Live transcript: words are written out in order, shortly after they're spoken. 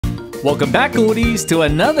Welcome back, Goldies, to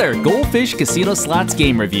another Goldfish Casino Slots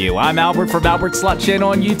game review. I'm Albert from Albert's Slot Channel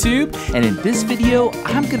on YouTube, and in this video,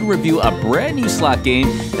 I'm going to review a brand new slot game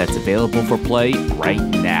that's available for play right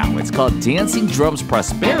now. It's called Dancing Drums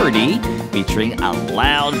Prosperity, featuring a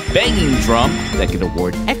loud banging drum that can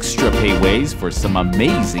award extra payways for some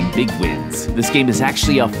amazing big wins. This game is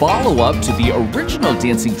actually a follow-up to the original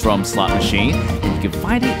Dancing Drum slot machine, and you can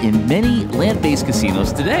find it in many land-based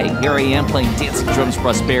casinos today. Here I am playing Dancing Drums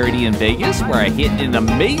Prosperity in Vegas, where I hit an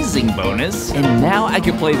amazing bonus, and now I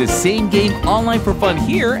can play the same game online for fun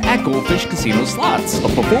here at Goldfish Casino Slots.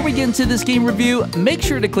 But before we get into this game review, make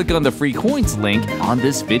sure to click on the free coins link on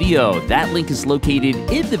this video. That link is located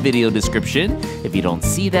in the video description. If you don't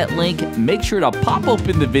see that link, make sure to pop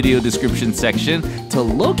open the video description section to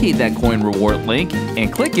locate that coin reward link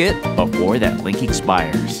and click it before that link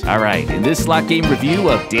expires. Alright, in this slot game review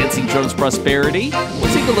of Dancing Drums Prosperity,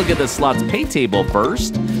 we'll take a look at the slots pay table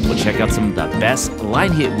first. We'll check out some of the best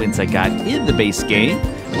line hit wins I got in the base game.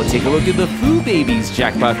 We'll take a look at the Foo Babies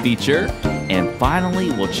jackpot feature. And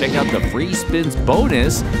finally, we'll check out the free spins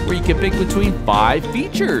bonus, where you can pick between 5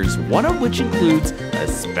 features, one of which includes a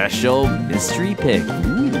special mystery pick.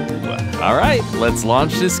 Ooh. All right, let's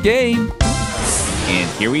launch this game. And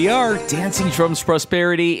here we are, Dancing Drums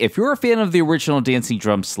Prosperity. If you're a fan of the original Dancing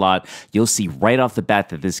Drums slot, you'll see right off the bat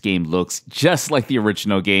that this game looks just like the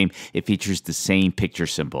original game. It features the same picture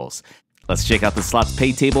symbols. Let's check out the slots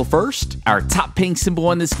pay table first. Our top paying symbol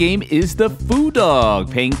on this game is the Foo Dog,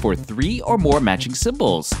 paying for 3 or more matching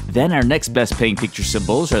symbols. Then our next best paying picture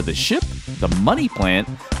symbols are the ship, the money plant,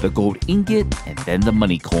 the gold ingot, and then the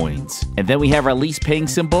money coins. And then we have our least paying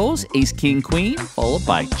symbols, Ace, King, Queen, followed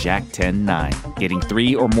by Jack, 10, 9. Getting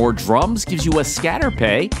 3 or more drums gives you a scatter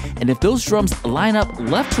pay, and if those drums line up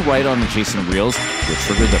left to right on adjacent reels, you'll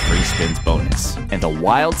trigger the free spins bonus. And the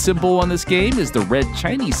wild symbol on this game is the red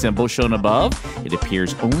Chinese symbol shown above. It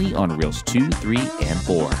appears only on reels 2, 3, and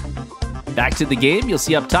 4. Back to the game, you'll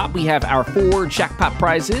see up top we have our 4 jackpot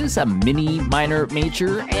prizes, a mini, minor,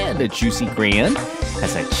 major, and a juicy grand.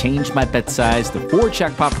 As I change my bet size, the 4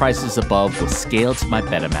 jackpot prizes above will scale to my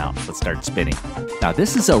bet amount. Let's start spinning. Now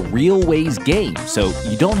this is a real ways game, so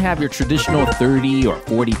you don't have your traditional 30 or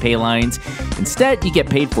 40 pay lines. Instead, you get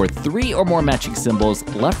paid for 3 or more matching symbols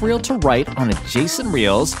left reel to right on adjacent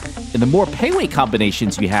reels, and the more payway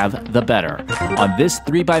combinations you have, the better. On this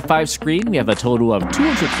 3x5 screen, we have a total of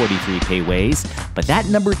 243 payways, but that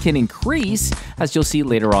number can increase, as you'll see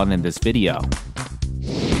later on in this video.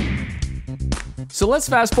 So let's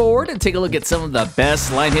fast forward and take a look at some of the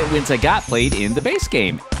best line hit wins I got played in the base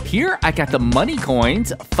game. Here I got the money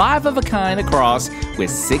coins, 5 of a kind across with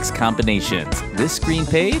 6 combinations. This screen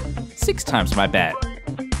paid 6 times my bet.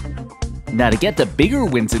 Now to get the bigger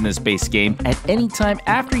wins in this base game, at any time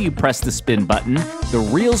after you press the spin button, the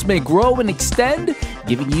reels may grow and extend,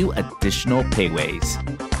 giving you additional payways.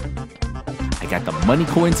 I got the money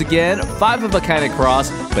coins again, 5 of a kind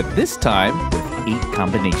across, but this time with 8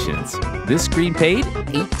 combinations. This screen paid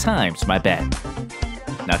 8 times my bet.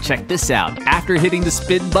 Now check this out. After hitting the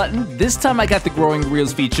spin button, this time I got the growing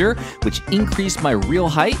reels feature, which increased my reel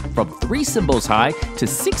height from 3 symbols high to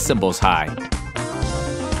 6 symbols high.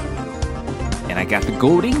 And I got the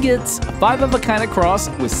gold ingots, 5 of a kind across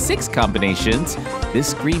with 6 combinations. This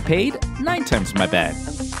screen paid 9 times my bet.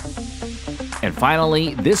 And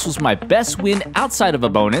finally, this was my best win outside of a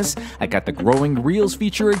bonus. I got the growing reels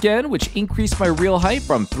feature again, which increased my reel height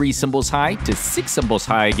from 3 symbols high to 6 symbols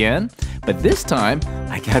high again. But this time,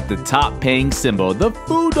 I got the top paying symbol, the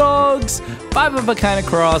Foo Dogs, 5 of a kind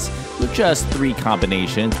across with just 3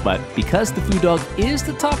 combinations. But because the Foo Dog is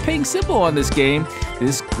the top paying symbol on this game,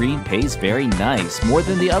 this screen pays very nice, more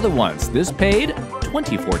than the other ones. This paid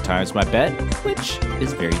 24 times my bet, which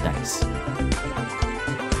is very nice.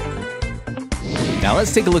 Now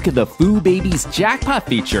let's take a look at the Foo Babies jackpot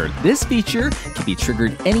feature. This feature can be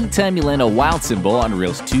triggered anytime you land a wild symbol on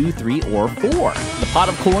reels 2, 3, or 4. The pot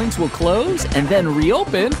of coins will close and then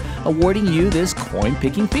reopen, awarding you this coin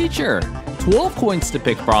picking feature. 12 coins to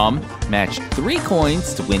pick from, match 3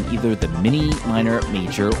 coins to win either the mini, minor,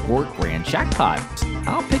 major, or grand jackpot.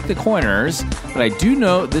 I'll pick the coiners, but I do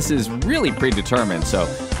know this is really predetermined, so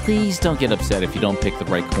please don't get upset if you don't pick the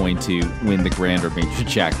right coin to win the grand or major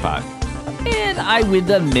jackpot. And I win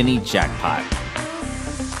the mini jackpot.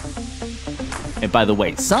 And by the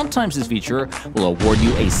way, sometimes this feature will award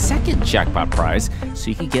you a second jackpot prize, so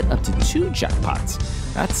you can get up to 2 jackpots.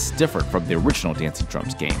 That's different from the original Dancing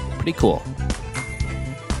Drums game. Pretty cool.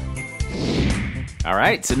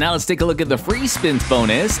 Alright, so now let's take a look at the free spins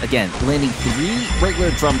bonus. Again, landing 3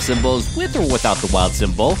 regular drum symbols with or without the wild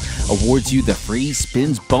symbol awards you the free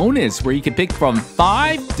spins bonus, where you can pick from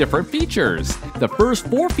 5 different features. The first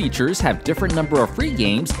 4 features have different number of free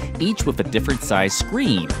games, each with a different size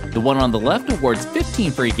screen. The one on the left awards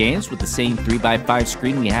 15 free games with the same 3x5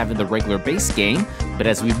 screen we have in the regular base game, but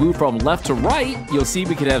as we move from left to right, you'll see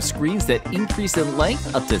we could have screens that increase in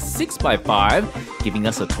length up to 6x5, giving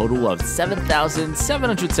us a total of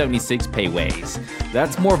 7,776 payways.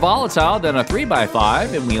 That's more volatile than a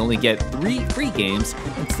 3x5, and we only get 3 free games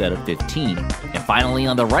instead of 15. And finally,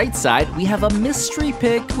 on the right side, we have a mystery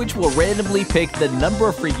pick, which will randomly pick the number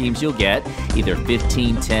of free games you'll get, either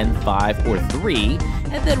 15, 10, 5, or 3,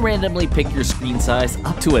 and then randomly pick your screen size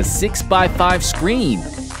up to a 6x5 screen.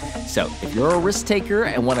 So, if you're a risk taker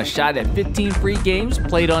and want a shot at 15 free games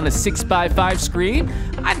played on a 6x5 screen,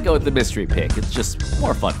 I'd go with the mystery pick. It's just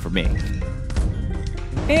more fun for me.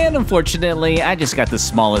 And unfortunately, I just got the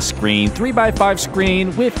smallest screen, 3x5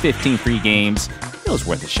 screen with 15 free games. It was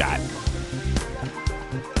worth a shot.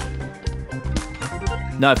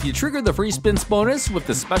 Now, if you trigger the free spins bonus with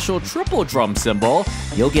the special triple drum symbol,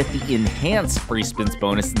 you'll get the enhanced free spins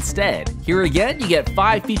bonus instead. Here again, you get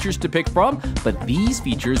 5 features to pick from, but these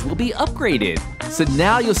features will be upgraded. So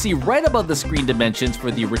now you'll see right above the screen dimensions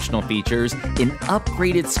for the original features, an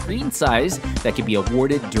upgraded screen size that can be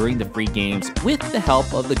awarded during the free games with the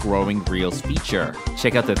help of the Growing Reels feature.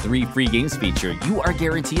 Check out the 3 free games feature. You are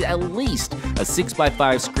guaranteed at least a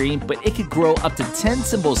 6x5 screen, but it could grow up to 10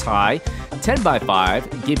 symbols high, 10x5,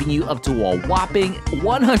 giving you up to a whopping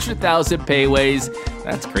 100,000 payways.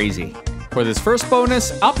 That's crazy. For this first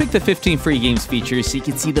bonus, I'll pick the 15 free games feature so you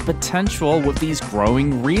can see the potential with these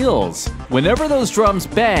Growing Reels. Whenever those drums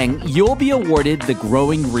bang, you'll be awarded the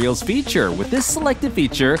Growing Reels feature. With this selected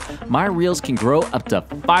feature, my reels can grow up to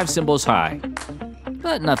 5 symbols high,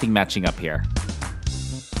 but nothing matching up here.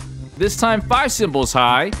 This time 5 symbols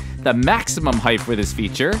high, the maximum height for this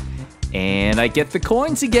feature, and I get the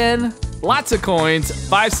coins again. Lots of coins,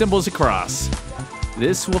 5 symbols across.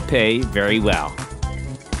 This will pay very well.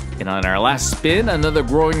 And on our last spin, another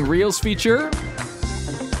Growing Reels feature.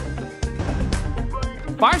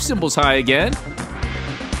 5 symbols high again.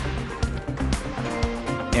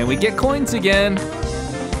 And we get coins again.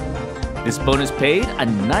 This bonus paid a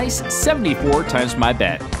nice 74 times my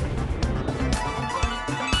bet.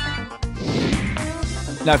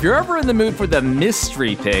 Now, if you're ever in the mood for the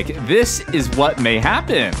mystery pick, this is what may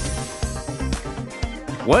happen.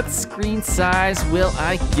 What screen size will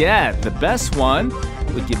I get? The best one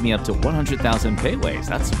would give me up to 100,000 payways.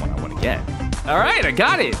 That's the one I want to get. All right, I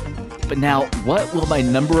got it. But now, what will my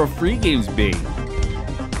number of free games be?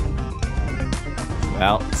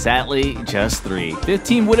 Well, sadly, just 3.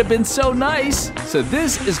 15 would have been so nice. So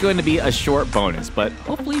this is going to be a short bonus, but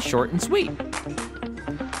hopefully short and sweet.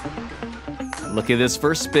 Look at this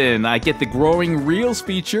first spin. I get the Growing Reels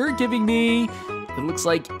feature, giving me, it looks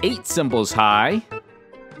like 8 symbols high.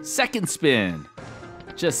 Second spin,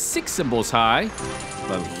 just 6 symbols high.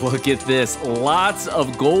 But look at this, lots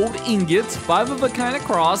of gold ingots, 5 of a kind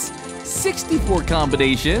across, 64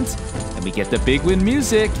 combinations, and we get the big win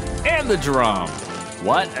music and the drum.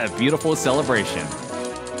 What a beautiful celebration.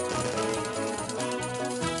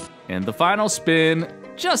 And the final spin,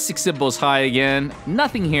 just 6 symbols high again.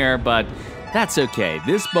 Nothing here, but that's okay.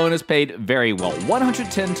 This bonus paid very well.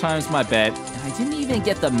 110 times my bet. I didn't even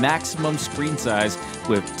get the maximum screen size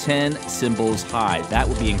with 10 symbols high. That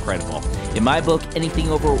would be incredible. In my book, anything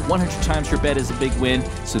over 100 times your bet is a big win,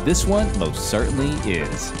 so this one most certainly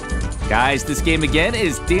is. Guys, this game again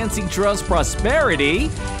is Dancing Drums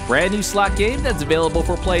Prosperity, brand new slot game that's available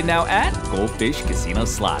for play now at Goldfish Casino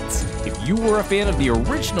Slots. If you were a fan of the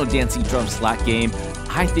original Dancing Drums slot game,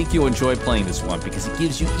 I think you'll enjoy playing this one because it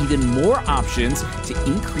gives you even more options to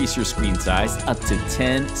increase your screen size up to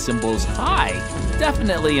 10 symbols high.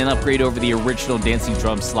 Definitely an upgrade over the original Dancing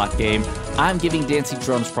Drums slot game. I'm giving Dancing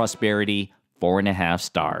Drums Prosperity 4.5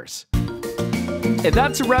 stars. And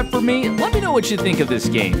that's a wrap for me. Let me know what you think of this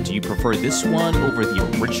game. Do you prefer this one over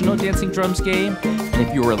the original Dancing Drums game? And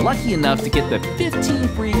if you were lucky enough to get the 15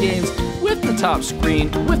 free games with the top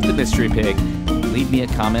screen, with the mystery pick, leave me a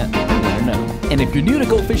comment and let me know. And if you're new to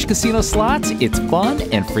Goldfish Casino Slots, it's fun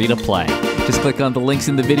and free to play. Just click on the links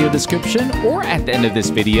in the video description or at the end of this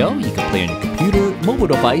video. You can play on your computer, mobile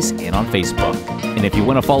device, and and on Facebook. And if you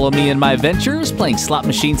want to follow me in my ventures playing slot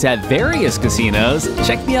machines at various casinos,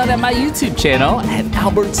 check me out at my YouTube channel at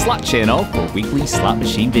Albert Slot Channel for weekly slot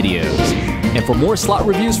machine videos. And for more slot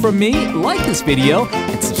reviews from me, like this video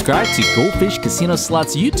and subscribe to Goldfish Casino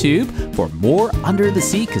Slots YouTube for more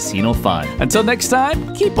under-the-sea casino fun. Until next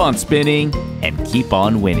time, keep on spinning and keep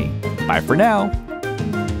on winning. Bye for now.